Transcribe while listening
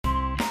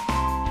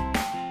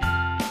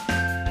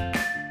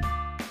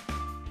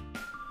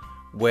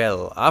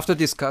Well, after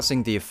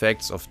discussing the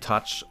effects of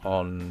touch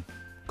on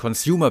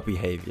consumer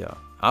behavior,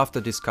 after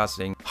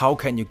discussing how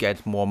can you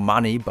get more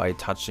money by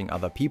touching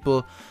other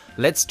people,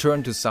 let's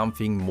turn to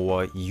something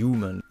more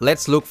human.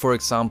 Let's look, for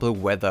example,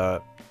 whether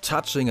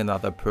touching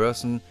another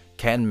person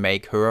can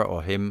make her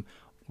or him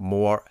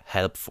more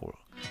helpful.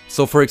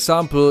 So for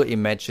example,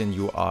 imagine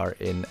you are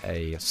in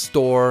a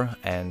store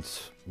and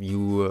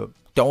you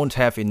don't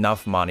have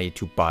enough money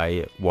to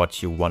buy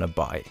what you want to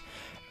buy.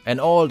 And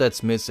all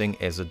that's missing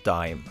is a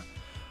dime.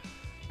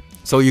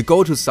 So you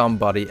go to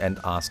somebody and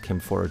ask him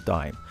for a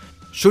dime.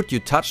 Should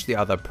you touch the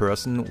other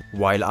person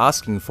while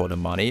asking for the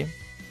money?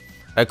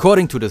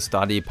 According to the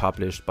study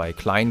published by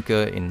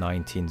Kleinke in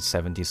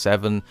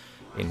 1977,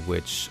 in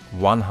which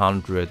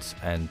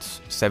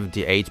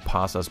 178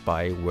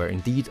 passers-by were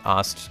indeed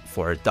asked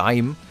for a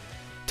dime,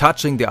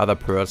 touching the other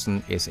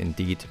person is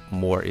indeed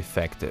more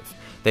effective.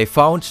 They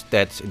found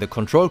that in the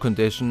control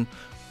condition,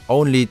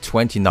 only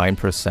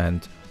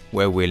 29%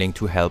 were willing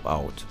to help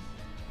out.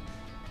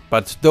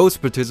 But those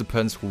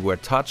participants who were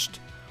touched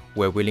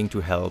were willing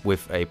to help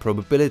with a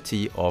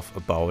probability of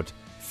about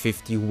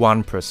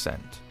 51%.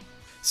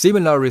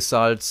 Similar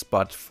results,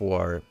 but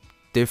for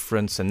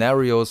different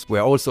scenarios, were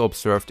also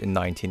observed in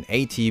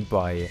 1980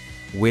 by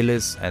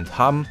Willis and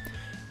Hum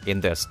in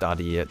their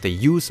study, The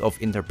Use of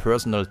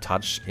Interpersonal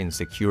Touch in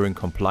Securing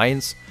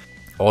Compliance.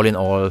 All in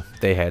all,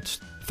 they had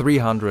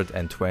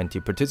 320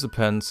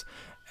 participants,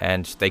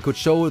 and they could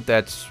show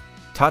that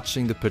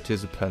touching the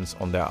participants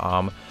on their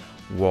arm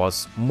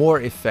was more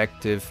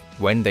effective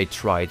when they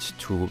tried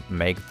to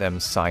make them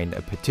sign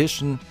a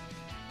petition.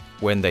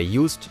 When they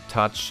used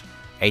touch,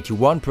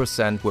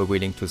 81% were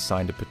willing to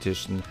sign the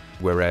petition,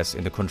 whereas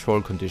in the control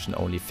condition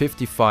only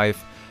 55%.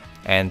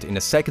 And in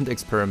a second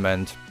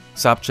experiment,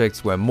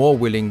 subjects were more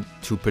willing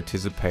to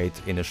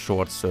participate in a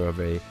short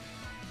survey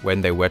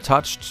when they were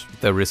touched.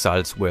 The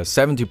results were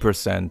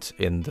 70%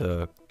 in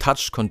the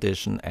touch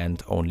condition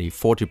and only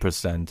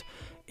 40%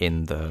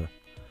 in the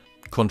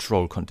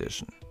control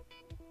condition.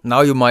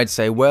 Now you might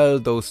say, well,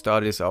 those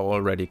studies are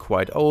already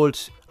quite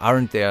old.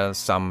 Aren't there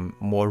some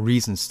more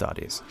recent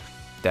studies?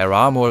 There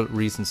are more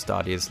recent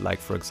studies, like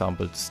for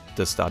example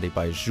the study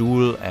by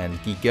Jules and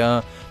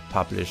Guiguin,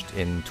 published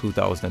in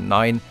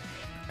 2009.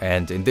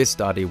 And in this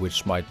study,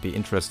 which might be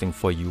interesting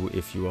for you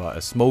if you are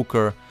a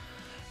smoker,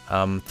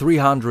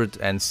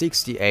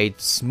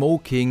 368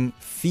 smoking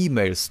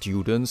female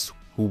students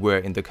who were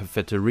in the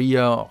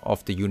cafeteria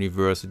of the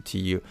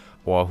university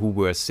or who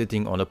were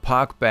sitting on a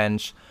park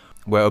bench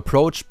were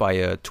approached by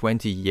a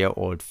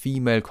 20-year-old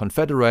female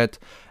Confederate,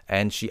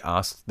 and she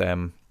asked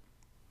them,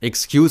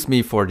 "Excuse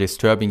me for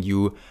disturbing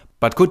you,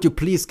 but could you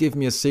please give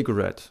me a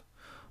cigarette?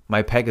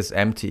 My pack is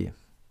empty."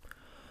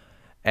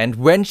 And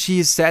when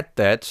she said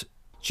that,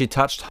 she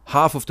touched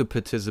half of the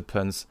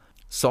participants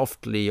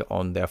softly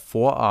on their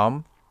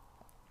forearm,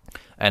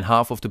 and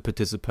half of the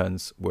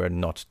participants were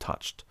not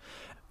touched.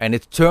 And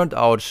it turned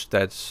out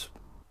that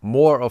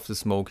more of the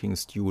smoking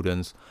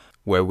students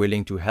were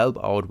willing to help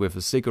out with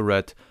a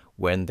cigarette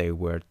when they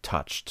were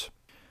touched.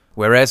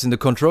 Whereas in the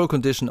control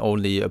condition,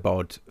 only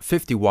about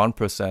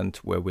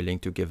 51% were willing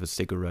to give a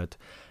cigarette.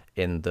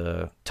 In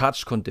the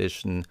touch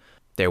condition,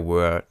 there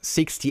were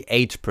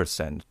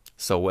 68%,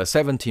 so a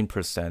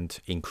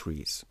 17%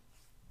 increase.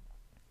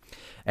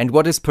 And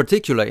what is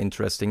particularly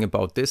interesting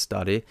about this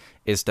study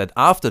is that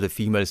after the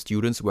female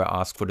students were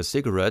asked for the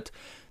cigarette,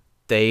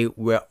 they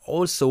were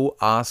also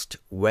asked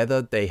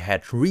whether they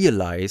had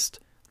realized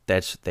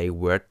that they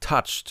were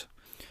touched.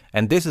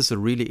 And this is a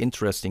really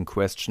interesting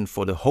question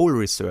for the whole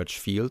research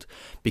field,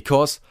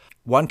 because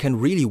one can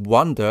really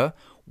wonder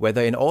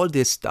whether in all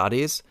these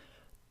studies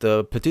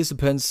the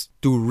participants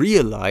do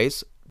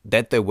realize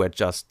that they were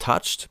just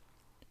touched,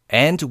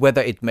 and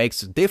whether it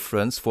makes a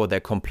difference for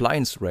their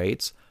compliance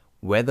rates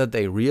whether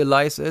they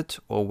realize it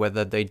or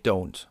whether they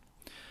don't.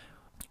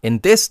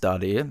 In this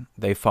study,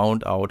 they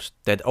found out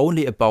that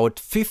only about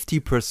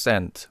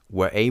 50%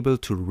 were able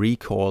to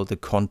recall the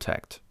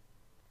contact.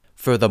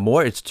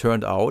 Furthermore, it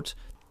turned out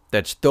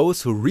that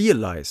those who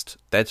realized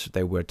that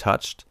they were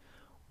touched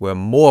were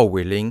more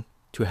willing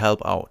to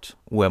help out,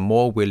 were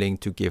more willing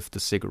to give the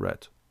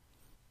cigarette.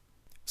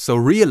 So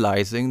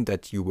realizing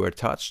that you were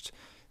touched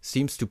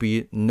seems to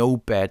be no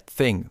bad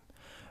thing.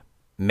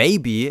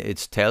 Maybe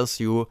it tells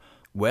you,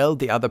 well,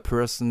 the other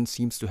person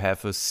seems to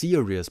have a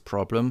serious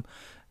problem.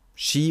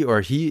 She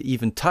or he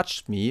even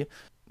touched me,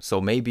 so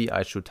maybe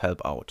I should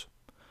help out.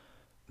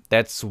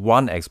 That's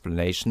one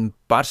explanation,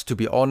 but to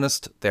be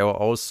honest, there are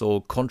also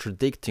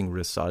contradicting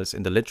results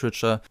in the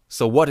literature,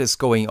 so what is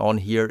going on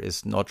here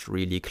is not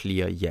really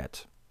clear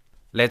yet.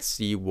 Let's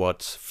see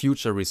what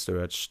future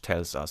research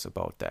tells us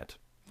about that.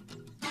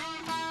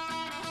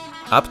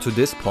 Up to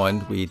this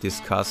point, we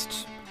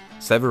discussed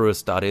several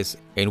studies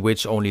in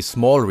which only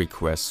small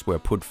requests were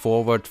put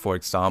forward. For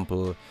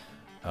example,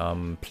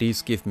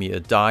 please give me a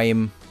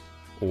dime,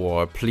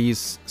 or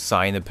please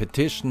sign a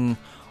petition,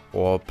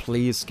 or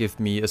please give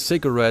me a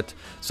cigarette.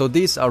 So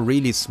these are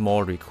really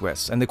small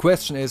requests. And the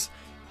question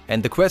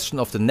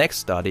of the next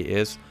study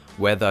is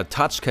whether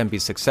touch can be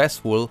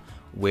successful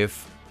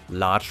with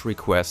large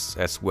requests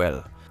as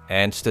well.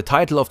 And the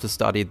title of the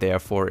study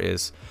therefore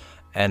is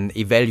An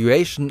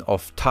Evaluation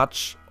of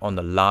Touch on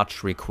a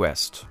Large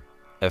Request,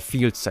 a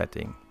Field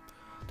Setting.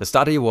 The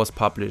study was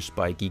published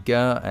by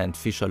Guiguin and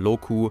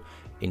Fischer-Loku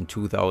in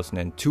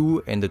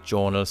 2002 in the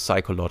journal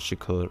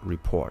Psychological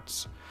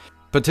Reports.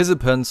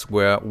 Participants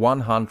were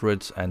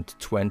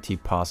 120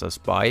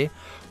 passers-by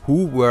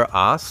who were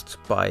asked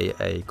by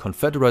a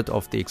confederate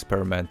of the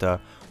experimenter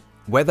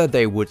whether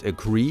they would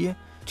agree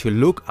to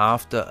look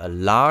after a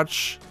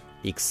large,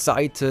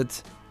 excited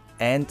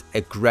and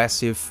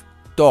aggressive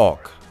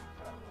dog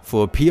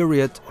for a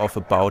period of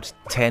about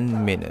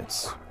 10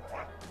 minutes.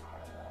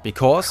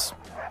 Because,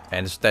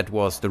 and that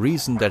was the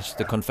reason that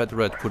the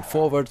confederate put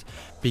forward,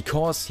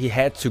 because he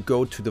had to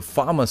go to the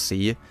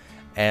pharmacy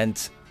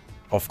and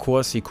of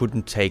course he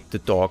couldn't take the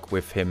dog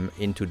with him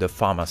into the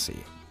pharmacy.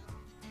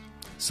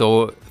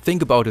 So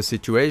think about a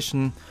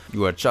situation,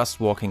 you are just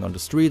walking on the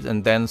street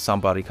and then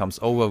somebody comes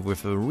over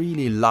with a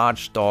really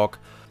large dog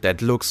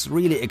that looks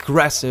really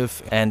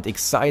aggressive and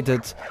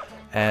excited,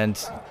 and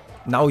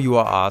now you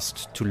are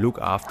asked to look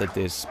after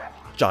this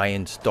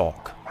giant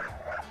dog.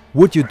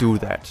 Would you do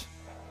that?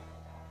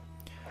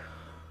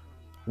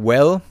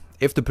 Well,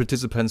 if the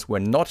participants were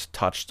not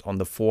touched on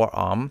the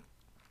forearm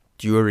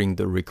during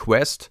the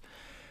request,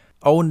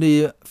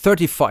 only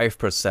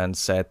 35%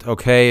 said,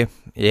 okay,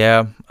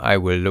 yeah, I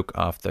will look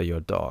after your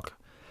dog.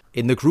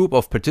 In the group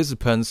of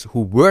participants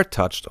who were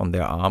touched on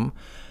their arm,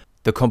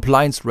 the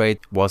compliance rate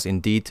was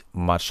indeed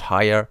much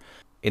higher.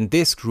 In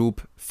this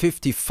group,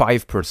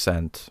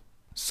 55%,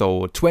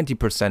 so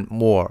 20%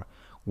 more,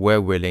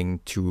 were willing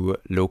to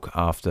look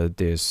after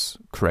this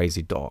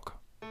crazy dog.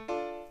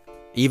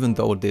 Even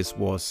though this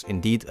was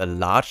indeed a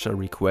larger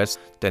request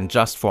than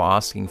just for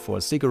asking for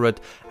a cigarette,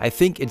 I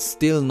think it's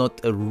still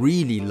not a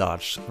really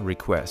large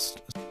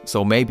request.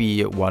 So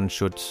maybe one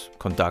should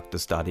conduct the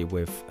study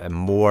with a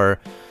more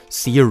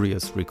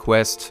serious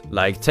request,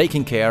 like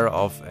taking care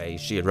of a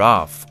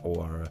giraffe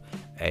or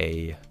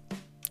a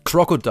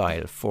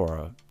crocodile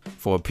for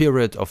a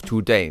period of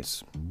 2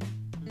 days.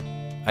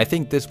 I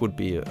think this would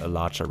be a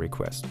larger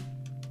request.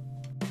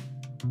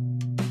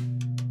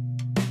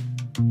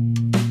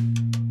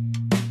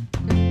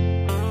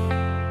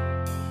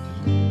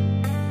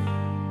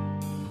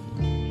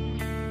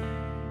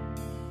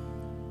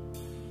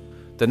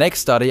 The next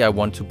study I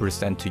want to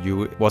present to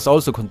you was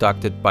also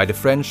conducted by the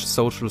French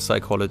social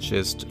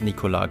psychologist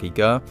Nicolas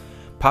Guiguin,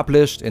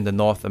 published in the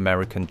North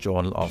American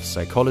Journal of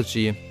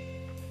Psychology.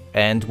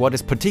 And what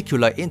is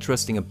particularly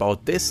interesting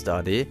about this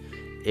study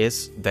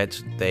is that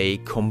they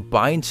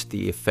combined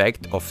the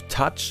effect of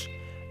touch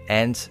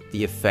and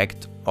the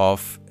effect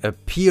of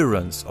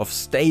appearance, of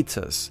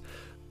status.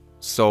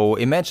 So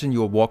imagine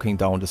you're walking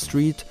down the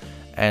street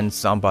and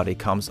somebody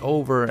comes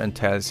over and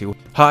tells you,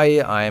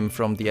 "Hi, I'm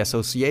from the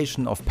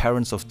Association of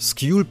Parents of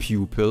School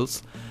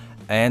Pupils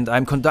and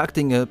I'm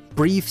conducting a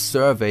brief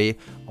survey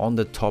on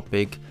the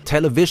topic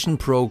television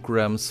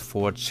programs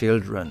for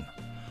children.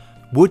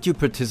 Would you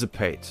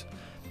participate?"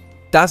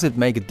 Does it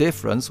make a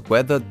difference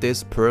whether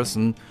this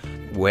person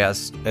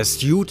wears a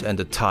suit and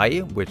a tie,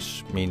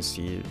 which means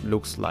he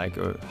looks like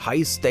a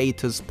high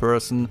status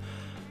person,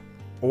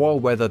 or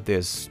whether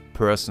this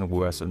person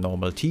wears a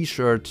normal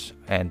t-shirt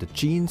and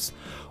jeans,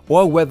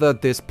 or whether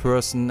this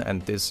person,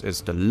 and this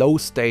is the low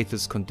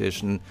status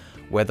condition,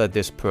 whether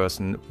this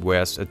person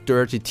wears a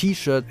dirty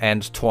t-shirt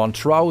and torn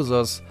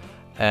trousers,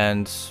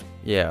 and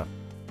yeah,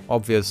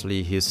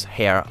 obviously his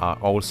hair are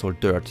also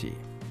dirty.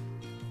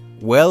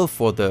 Well,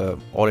 for the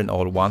all in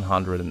all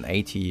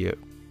 180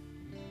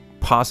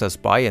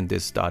 passers-by in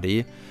this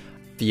study,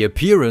 the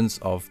appearance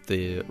of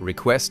the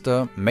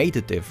requester made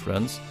a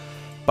difference,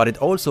 but it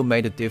also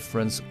made a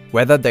difference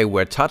whether they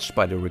were touched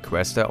by the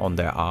requester on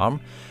their arm.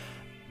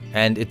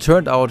 And it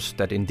turned out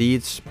that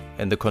indeed,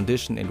 in the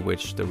condition in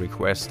which the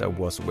requester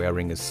was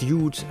wearing a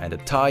suit and a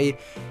tie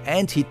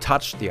and he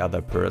touched the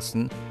other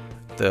person,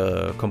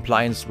 the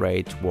compliance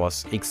rate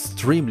was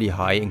extremely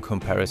high in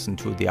comparison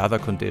to the other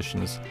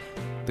conditions.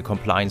 The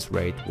compliance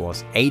rate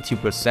was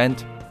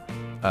 80%,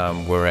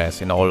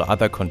 whereas in all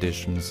other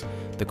conditions,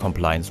 the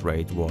compliance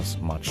rate was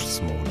much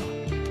smaller.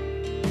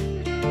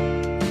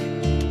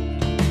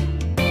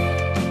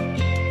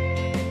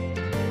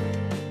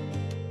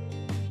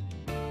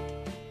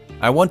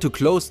 I want to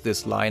close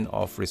this line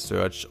of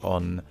research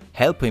on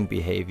helping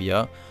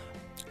behavior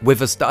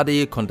with a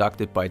study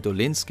conducted by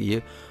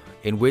Dolinsky,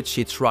 in which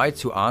he tried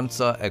to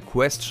answer a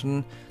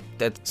question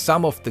that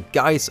some of the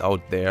guys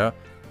out there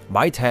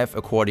might have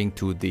according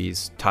to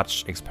these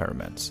touch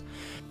experiments.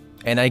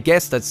 And I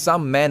guess that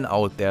some men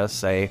out there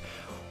say,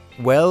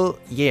 well,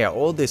 yeah,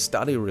 all these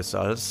study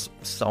results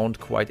sound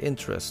quite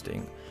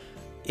interesting.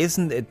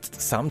 Isn't it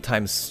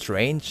sometimes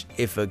strange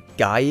if a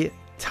guy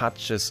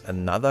touches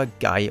another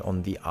guy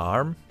on the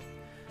arm?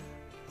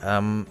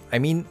 I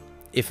mean,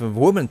 if a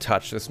woman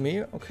touches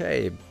me,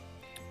 okay.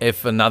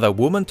 If another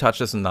woman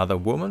touches another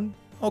woman,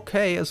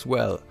 okay as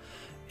well.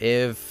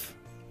 If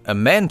a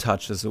man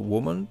touches a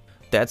woman,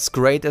 that's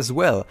great as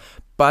well.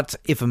 But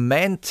if a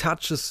man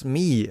touches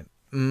me,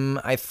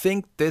 I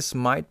think this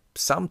might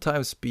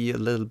sometimes be a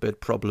little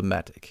bit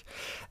problematic.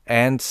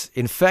 And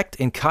in fact,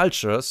 in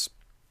cultures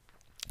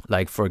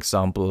like, for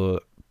example,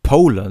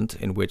 Poland,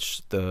 in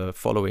which the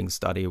following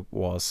study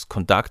was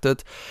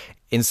conducted,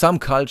 in some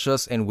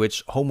cultures in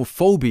which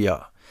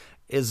homophobia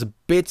is a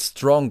bit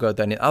stronger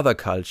than in other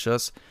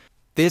cultures,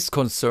 these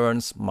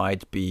concerns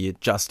might be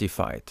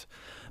justified.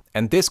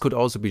 And this could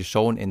also be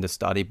shown in the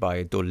study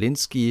by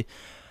Dolinsky,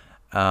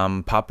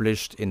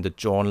 published in the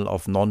Journal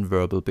of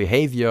Nonverbal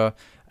Behavior,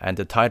 and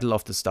the title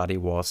of the study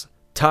was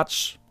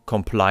Touch,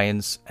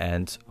 Compliance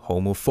and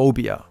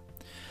Homophobia.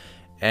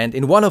 And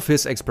in one of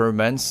his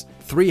experiments,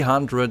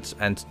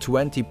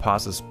 320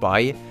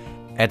 passers-by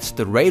at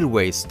the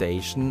railway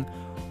station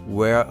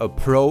were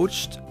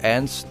approached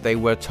and they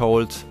were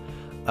told,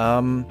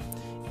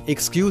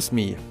 excuse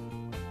me,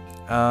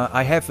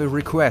 I have a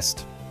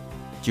request.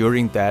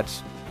 During that,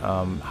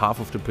 half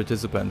of the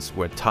participants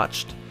were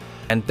touched.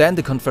 And then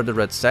the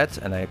Confederate said,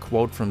 and I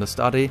quote from the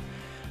study,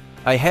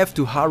 I have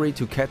to hurry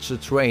to catch the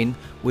train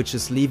which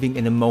is leaving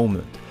in a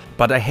moment,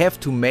 but I have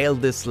to mail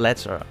this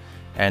letter.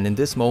 And in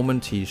this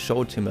moment he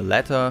showed him a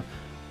letter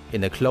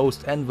in a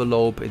closed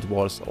envelope. It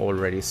was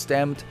already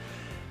stamped.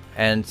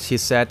 And he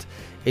said,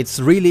 it's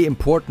really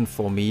important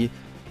for me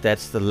that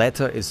the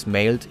letter is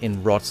mailed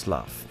in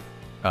Wrocław.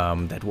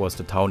 That was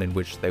the town in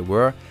which they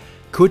were.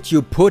 Could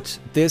you put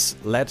this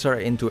letter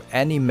into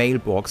any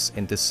mailbox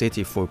in the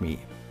city for me?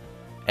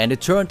 And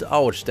it turned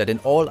out that in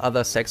all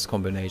other sex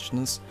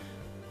combinations,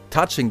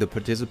 touching the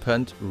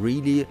participant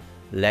really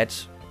led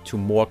to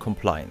more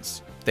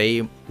compliance.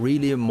 They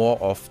really more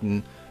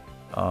often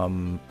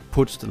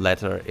put the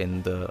letter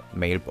in the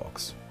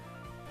mailbox.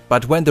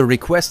 But when the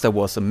requester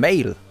was a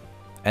male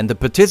and the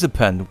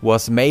participant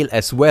was male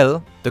as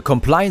well, the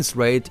compliance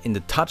rate in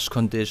the touch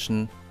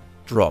condition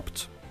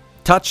dropped.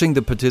 Touching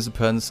the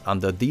participants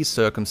under these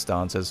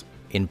circumstances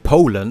in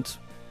Poland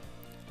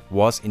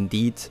was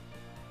indeed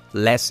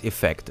less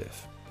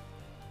effective.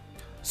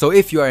 So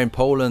if you are in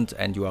Poland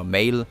and you are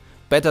male,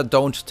 better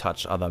don't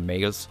touch other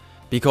males,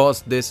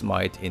 because this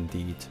might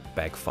indeed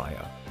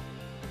backfire.